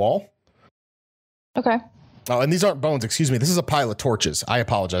east wall. Okay. Oh, and these aren't bones. Excuse me. This is a pile of torches. I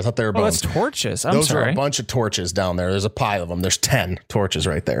apologize. I thought they were bones. That's torches. I'm Those sorry. are a bunch of torches down there. There's a pile of them. There's 10 torches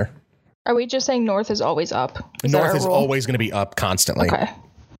right there. Are we just saying north is always up? North is always going to be up constantly. Okay.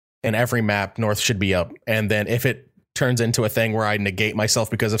 in every map, north should be up. And then if it turns into a thing where I negate myself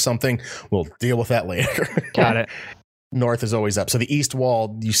because of something, we'll deal with that later. Got it. North is always up. So the east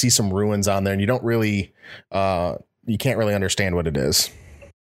wall, you see some ruins on there, and you don't really, you can't really understand what it is.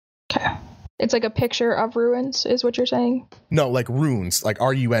 Okay. It's like a picture of ruins, is what you're saying? No, like runes, like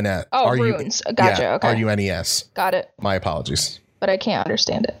RUNS. Oh, runes. Gotcha. Yeah, okay. RUNES. Got it. My apologies. But I can't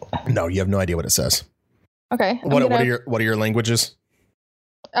understand it. No, you have no idea what it says. Okay. What are your languages?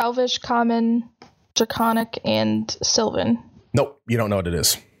 Elvish, Common, Draconic, and Sylvan. Nope, you don't know what it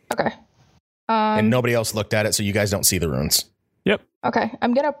is. Okay. And nobody else looked at it, so you guys don't see the runes. Yep. Okay.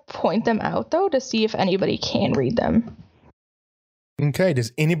 I'm going to point them out, though, to see if anybody can read them. Okay.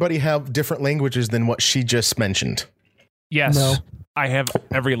 Does anybody have different languages than what she just mentioned? Yes. No. I have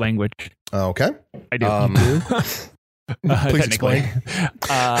every language. Okay. I do. Please explain.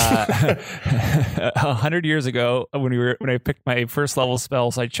 100 years ago, when I picked my first level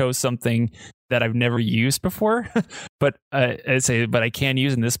spells, I chose something that I've never used before, but I can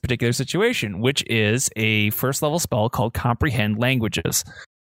use in this particular situation, which is a first level spell called Comprehend Languages.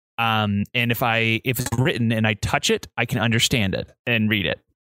 And if it's written and I touch it, I can understand it and read it.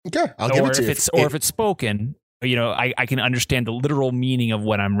 Okay, I'll give it to you. If it's spoken, I can understand the literal meaning of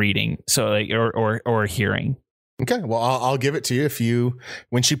what I'm reading. So or hearing. Okay, well, I'll give it to you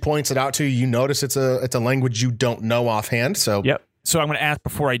when she points it out to you, you notice it's a language you don't know offhand. So yep. So I'm going to ask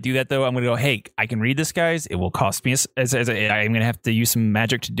before I do that, though. I'm going to go, hey, I can read this, guys. It will cost me I'm going to have to use some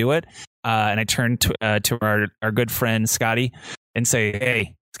magic to do it. And I turn to our good friend Scotty and say,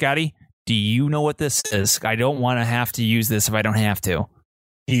 hey, Scotty, do you know what this is? I don't want to have to use this if I don't have to.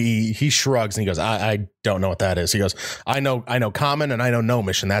 He shrugs and he goes, I don't know what that is. He goes, I know Common and I know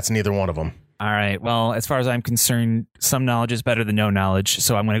Gnomish, and that's neither one of them. All right. Well, as far as I'm concerned, some knowledge is better than no knowledge.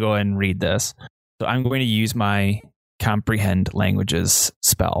 So I'm going to go ahead and read this. So I'm going to use my Comprehend Languages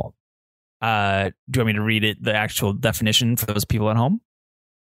spell. Do you want me to read it, the actual definition for those people at home?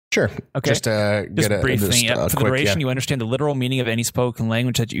 Sure. Okay. Just a brief thing. For the duration, yeah. You understand the literal meaning of any spoken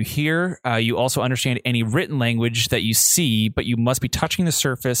language that you hear. You also understand any written language that you see, but you must be touching the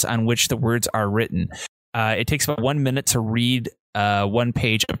surface on which the words are written. It takes about 1 minute to read one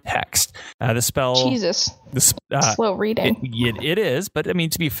page of text. The spell. Jesus. Slow reading. It is, but I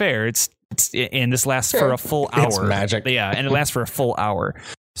mean, to be fair, it's and this lasts for a full hour. It's magic. Yeah, and it lasts for a full hour.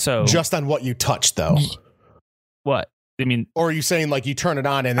 So just on what you touch, though. What? I mean, or are you saying like you turn it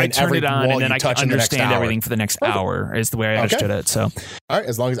on and then I turn it on and then I can understand everything for the next Okay. hour is the way I understood it. So, all right,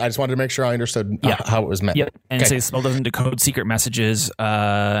 as long as I just wanted to make sure I understood how it was meant. Yep. And okay. say spell doesn't decode secret messages.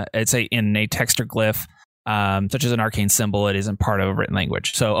 It's in a text or glyph, such as an arcane symbol. It isn't part of a written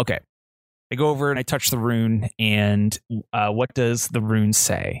language. So, okay. I go over and I touch the rune, and what does the rune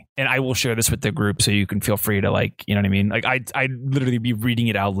say? And I will share this with the group, so you can feel free to you know what I mean? Like I'd literally be reading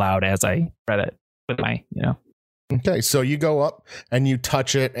it out loud as I read it with my, Okay, so you go up and you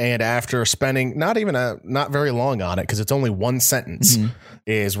touch it, and after spending not very long on it, because it's only one sentence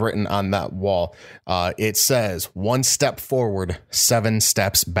is written on that wall. It says 1 step forward, 7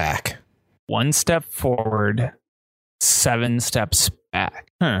 steps back. 1 step forward, 7 steps back.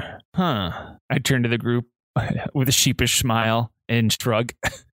 Huh. I turn to the group with a sheepish smile and shrug.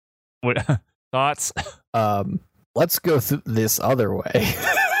 What thoughts? Let's go through this other way.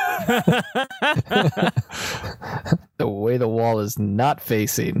 The way the wall is not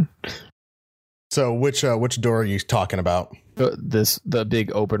facing. So which door are you talking about? The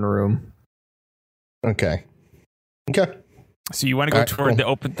big open room. Okay. So you want to go toward the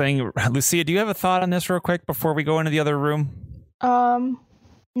open thing. Lucia, do you have a thought on this real quick before we go into the other room?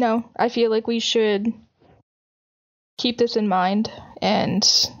 No. I feel like we should keep this in mind and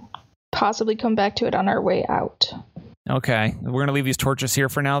possibly come back to it on our way out. Okay. We're going to leave these torches here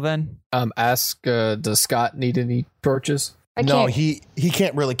for now then? Ask, does Scott need any torches? No, he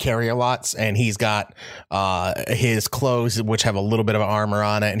can't really carry a lot, and he's got his clothes, which have a little bit of armor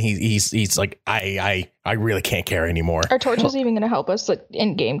on it, and he's like, I really can't carry anymore. Are torches even going to help us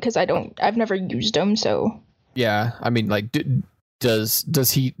in game? Because I've never used them, so. Yeah, I mean,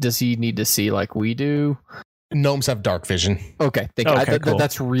 does he need to see like we do? Gnomes have dark vision. Okay, thank you. Okay, cool.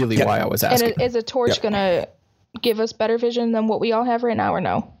 That's really why I was asking. And is a torch going to give us better vision than what we all have right now, or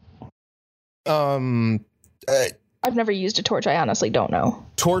no? I've never used a torch. I honestly don't know.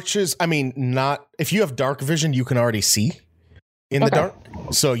 Torches, I mean, not if you have dark vision, you can already see in the dark.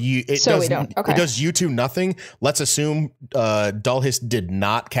 So it does you two nothing. Let's assume Dulhis did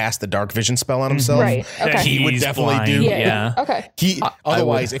not cast the dark vision spell on himself. Right. Okay. He would definitely blind. do. Yeah. Okay.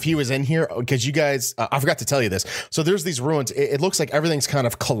 Otherwise, if he was in here, because you guys, I forgot to tell you this. So there's these ruins. It looks like everything's kind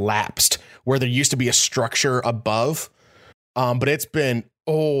of collapsed where there used to be a structure above. But it's been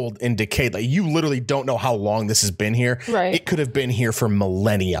old and decayed. Like, you literally don't know how long this has been here. Right. It could have been here for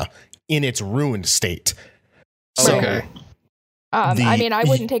millennia in its ruined state. So, Okay. I mean, I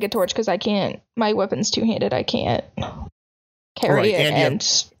wouldn't take a torch because I can't. My weapon's two-handed. I can't carry it and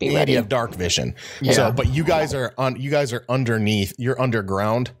be and ready. you have dark vision. Yeah. So, but you guys are underneath. You're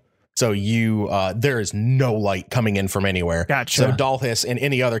underground. So there is no light coming in from anywhere. Gotcha. So Dalhis, in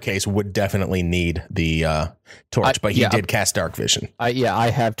any other case, would definitely need the torch, but he did cast dark vision. I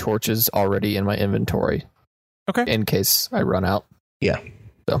have torches already in my inventory. Okay. In case I run out. Yeah.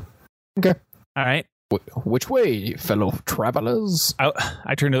 So, okay. All right. Which way, fellow travelers?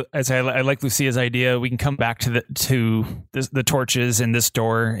 I turn to as I like Lucia's idea. We can come back to the torches in this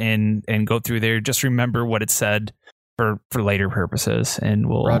door and go through there. Just remember what it said for later purposes, and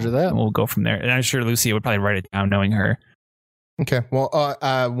we'll Roger that. And we'll go from there. And I'm sure Lucia would probably write it down, knowing her. Okay. Well,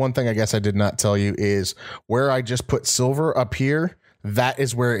 one thing I guess I did not tell you is where I just put silver up here. That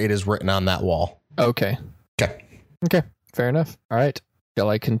is where it is written on that wall. Okay. Okay. Fair enough. All right. Shall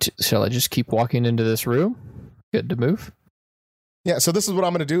I just keep walking into this room? Good to move. Yeah. So this is what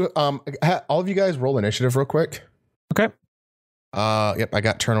I'm going to do. All of you guys roll initiative real quick. Okay. Yep. I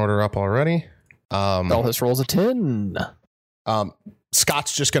got turn order up already. Dalhis rolls a 10.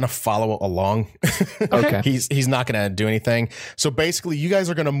 Scott's just going to follow along. Okay. He's not going to do anything. So basically, you guys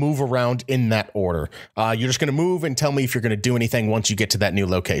are going to move around in that order. You're just going to move and tell me if you're going to do anything once you get to that new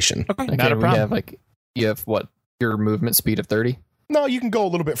location. Okay. Okay, Not a problem. you have what? Your movement speed of 30? No, you can go a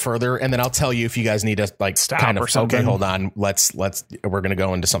little bit further, and then I'll tell you if you guys need to Stop kind of or something. Okay, hold on. We're going to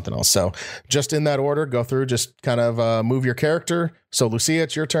go into something else. So just in that order, go through, just kind of move your character. So Lucia,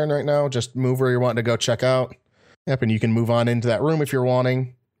 it's your turn right now. Just move where you're wanting to go check out. Yep, and you can move on into that room if you're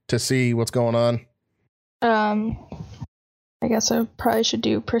wanting to see what's going on. I guess I probably should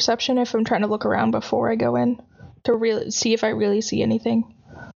do perception if I'm trying to look around before I go in to really see if I really see anything.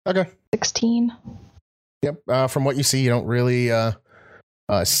 Okay. 16. Yep. From what you see, you don't really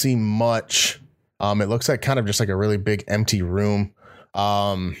see much. It looks like kind of just like a really big empty room.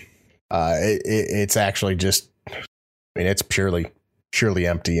 It's actually just, it's purely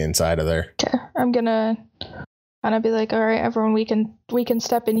empty inside of there. Okay, I'm gonna kind of be like, all right, everyone, we can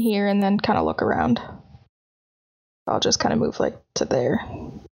step in here and then kind of look around. I'll just kind of move like to there.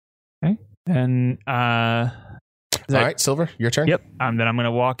 Okay. And All right, Silver, your turn. Yep. Then I'm going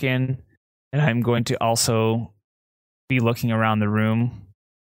to walk in, and I'm going to also be looking around the room,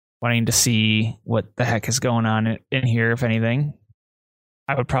 wanting to see what the heck is going on in here, if anything.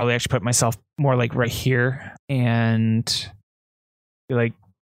 I would probably actually put myself more like right here and be like,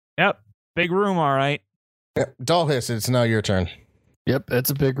 yep, big room, all right. Yep. Dalhis, it's now your turn. Yep, it's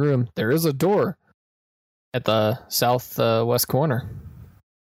a big room. There is a door at the southwest corner.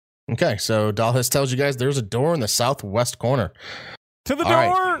 Okay, so Dalhis tells you guys there's a door in the southwest corner. To the All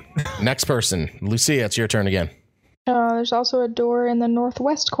door! right. Next person. Lucia, it's your turn again. There's also a door in the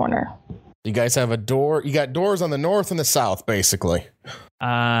northwest corner. You guys have a door. You got doors on the north and the south, basically. All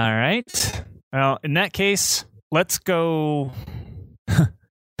right. Well, in that case, let's go.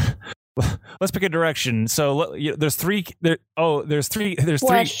 Let's pick a direction. So there's three. There's three.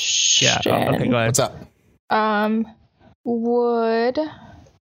 Question. Yeah. Okay. Go ahead. What's up? Would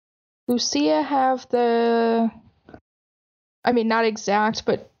Lucia have the, I mean, not exact,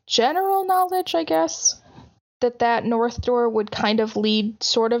 but general knowledge, I guess, that north door would kind of lead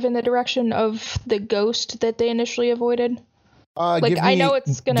sort of in the direction of the ghost that they initially avoided? I know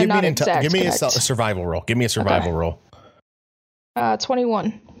it's going to not exact. Give me a survival roll. Give me a survival roll.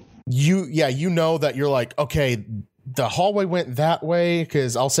 21. You know that you're like, okay, the hallway went that way,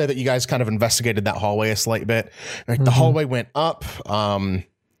 because I'll say that you guys kind of investigated that hallway a slight bit. Like the hallway went up, and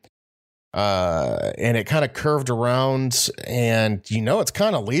it kind of curved around, and it's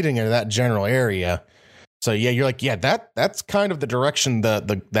kind of leading into that general area. So yeah, you're like, yeah, that's kind of the direction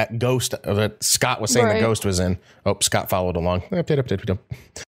that ghost that Scott was saying the ghost was in. Oh, Scott followed along. If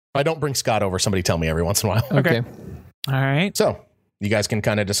I don't bring Scott over, somebody tell me every once in a while. Okay. All right. So you guys can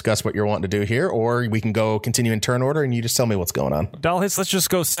kind of discuss what you're wanting to do here, or we can go continue in turn order and you just tell me what's going on. Dalhis, let's just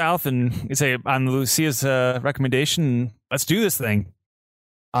go south and say on Lucia's recommendation, let's do this thing.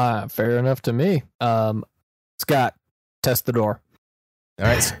 Fair enough to me. Scott, test the door. All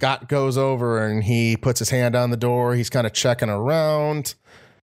right, Scott goes over and he puts his hand on the door. He's kind of checking around.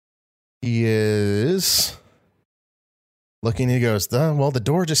 He is looking. He goes, the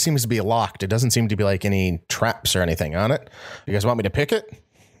door just seems to be locked. It doesn't seem to be like any traps or anything on it. You guys want me to pick it?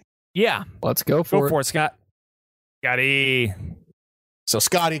 Yeah. Let's go for it. Go for it, Scott. Scotty. So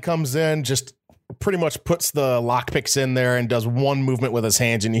Scotty comes in, just pretty much puts the lockpicks in there and does one movement with his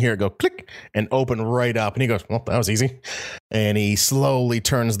hands, and you hear it go click and open right up. And he goes, well, that was easy. And he slowly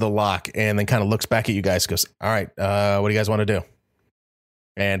turns the lock and then kind of looks back at you guys, goes, all right, what do you guys want to do?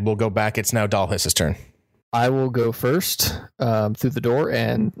 And we'll go back. It's now Dalhiss's turn. I will go first through the door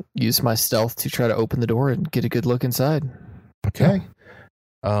and use my stealth to try to open the door and get a good look inside. Okay.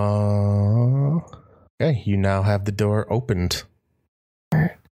 Okay, you now have the door opened. All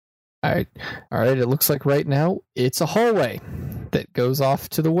right. It looks like right now it's a hallway that goes off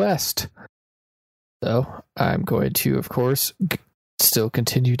to the west. So I'm going to, of course, still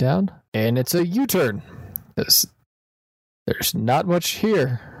continue down, and it's a U-turn. There's not much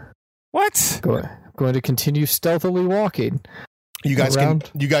here. What? Going to continue stealthily walking. You guys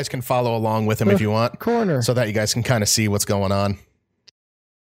can follow along with him if you want, corner, so that you guys can kind of see what's going on.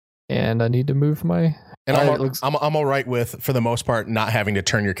 And I need to move my. And I'm all right with, for the most part, not having to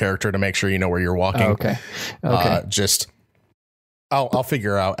turn your character to make sure you know where you're walking. Oh, okay. I'll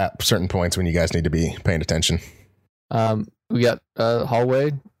figure out at certain points when you guys need to be paying attention. We got a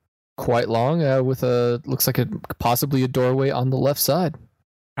hallway quite long with looks like possibly a doorway on the left side.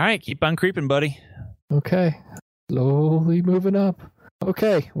 All right, keep on creeping, buddy. Okay. Slowly moving up.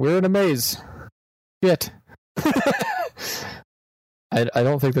 Okay, we're in a maze. Shit. I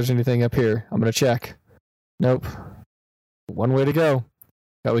don't think there's anything up here. I'm going to check. Nope. One way to go.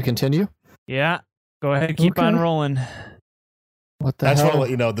 Shall we continue? Yeah. Go ahead. Keep on rolling. What the hell? I just want to let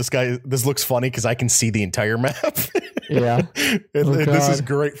you know, this looks funny because I can see the entire map. Yeah. This is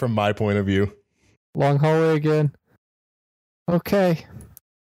great from my point of view. Long hallway again. Okay.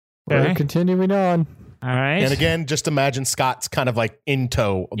 We're continuing on. All right. And again, just imagine Scott's kind of like in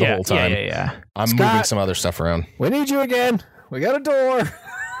tow the whole time. Yeah. I'm moving some other stuff around. We need you again. We got a door.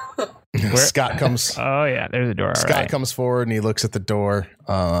 Scott comes. Oh, yeah. There's a door. Scott comes forward and he looks at the door.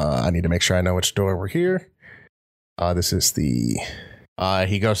 I need to make sure I know which door we're here. This is the.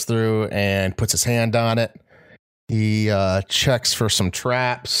 He goes through and puts his hand on it. He checks for some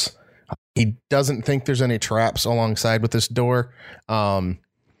traps. He doesn't think there's any traps alongside with this door.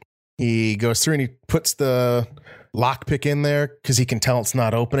 He goes through and he puts the lockpick in there because he can tell it's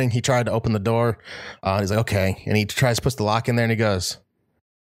not opening. He tried to open the door. He's like, okay. And he tries to put the lock in there and he goes,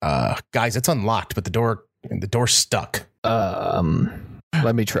 guys, it's unlocked, but the door's stuck.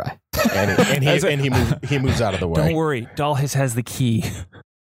 Let me try. And he moves out of the way. Don't worry. Dalhiss has the key.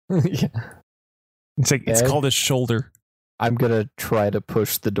 Yeah. It's called his shoulder. I'm going to try to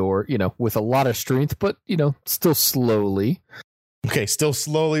push the door, with a lot of strength, but, still slowly. Okay, still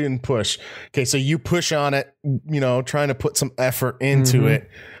slowly and push. Okay, so you push on it, trying to put some effort into it,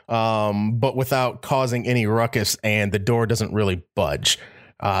 but without causing any ruckus, and the door doesn't really budge.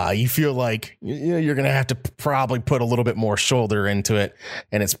 You feel like you're going to have to probably put a little bit more shoulder into it,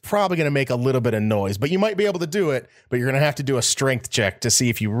 and it's probably going to make a little bit of noise, but you might be able to do it, but you're going to have to do a strength check to see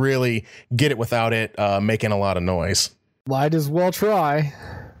if you really get it without it making a lot of noise. Might as well try.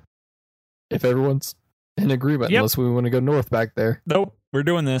 If everyone's in agreement, unless we want to go north back there. Nope, we're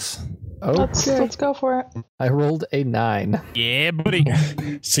doing this. Okay. Let's go for it. I rolled a 9. Yeah, buddy.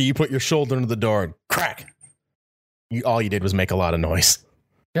 So you put your shoulder into the door and crack. All you did was make a lot of noise.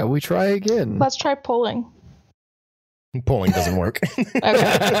 Shall we try again? Let's try pulling. Pulling doesn't work. Okay.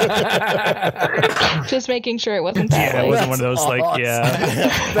 Just making sure it wasn't that Yeah, it way. wasn't one of those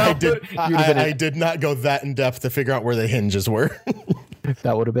I did not go that in depth to figure out where the hinges were.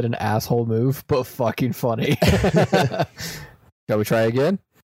 That would have been an asshole move, but fucking funny. Shall we try again?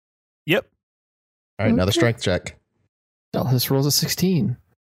 Yep. All right, another strength check. Dalhis rolls a 16.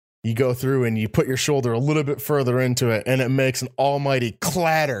 You go through and you put your shoulder a little bit further into it, and it makes an almighty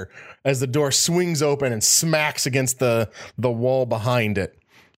clatter as the door swings open and smacks against the wall behind it.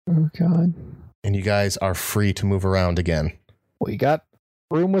 Oh, God. And you guys are free to move around again. We got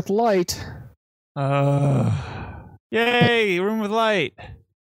room with light. Yay, room with light.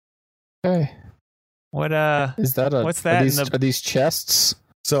 Okay. What is that what's that? Are these chests?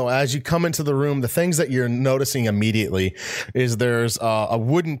 So as you come into the room, the things that you're noticing immediately is there's a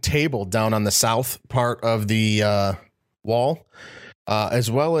wooden table down on the south part of the wall,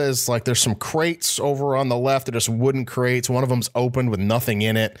 as well as like there's some crates over on the left. There's wooden crates. One of them's open with nothing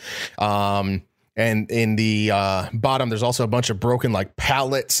in it. And in the bottom, there's also a bunch of broken like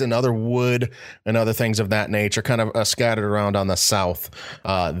pallets and other wood and other things of that nature kind of scattered around on the south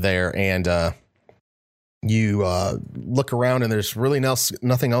there. And you look around and there's really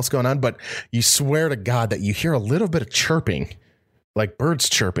nothing else going on, but you swear to God that you hear a little bit of chirping, like birds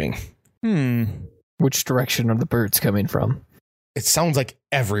chirping. Which direction are the birds coming from? It sounds like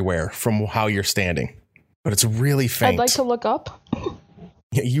everywhere from how you're standing, but it's really faint. I'd like to look up.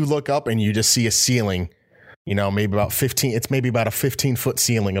 you look up and you just see a ceiling, maybe about 15. It's maybe about a 15-foot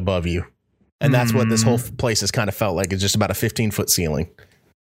ceiling above you. And that's what this whole place has kind of felt like. It's just about a 15-foot ceiling.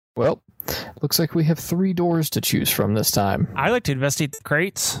 Well, looks like we have 3 doors to choose from this time. I like to investigate the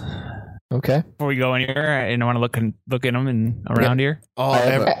crates. Okay. Before we go in here, I want to look in them and around here.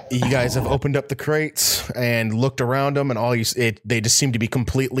 You guys have opened up the crates and looked around them, and they just seem to be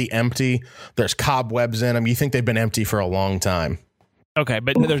completely empty. There's cobwebs in them. You think they've been empty for a long time. Okay,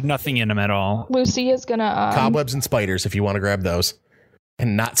 but there's nothing in them at all. Lucia's gonna cobwebs and spiders if you want to grab those,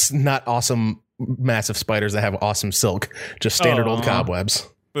 and not awesome massive spiders that have awesome silk. Just standard old cobwebs.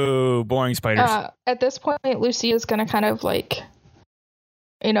 Ooh, boring spiders. At this point, Lucia's gonna kind of like,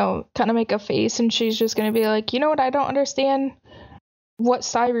 make a face, and she's just gonna be like, you know what? I don't understand what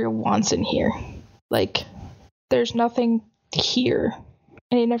Cyril wants in here. Like, there's nothing here.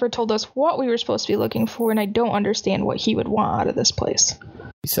 And he never told us what we were supposed to be looking for, and I don't understand what he would want out of this place.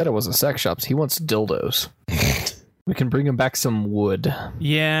 He said it wasn't sex shops. He wants dildos. We can bring him back some wood.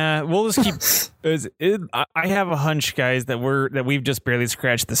 Yeah, we'll just keep. I have a hunch, guys, that we've just barely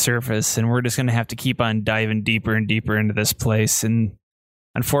scratched the surface, and we're just gonna have to keep on diving deeper and deeper into this place. And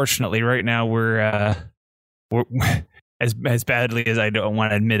unfortunately, right now we're as badly as I don't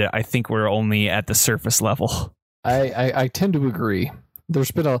want to admit it. I think we're only at the surface level. I tend to agree.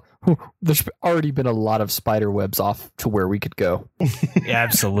 There's already been a lot of spider webs off to where we could go. Yeah,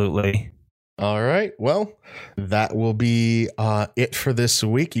 absolutely. All right. Well, that will be it for this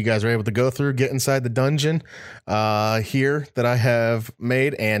week. You guys are able to go through, get inside the dungeon here that I have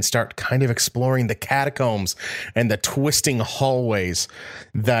made, and start kind of exploring the catacombs and the twisting hallways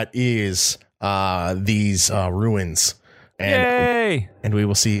that is these ruins. Yay! And we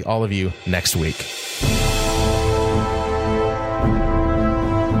will see all of you next week.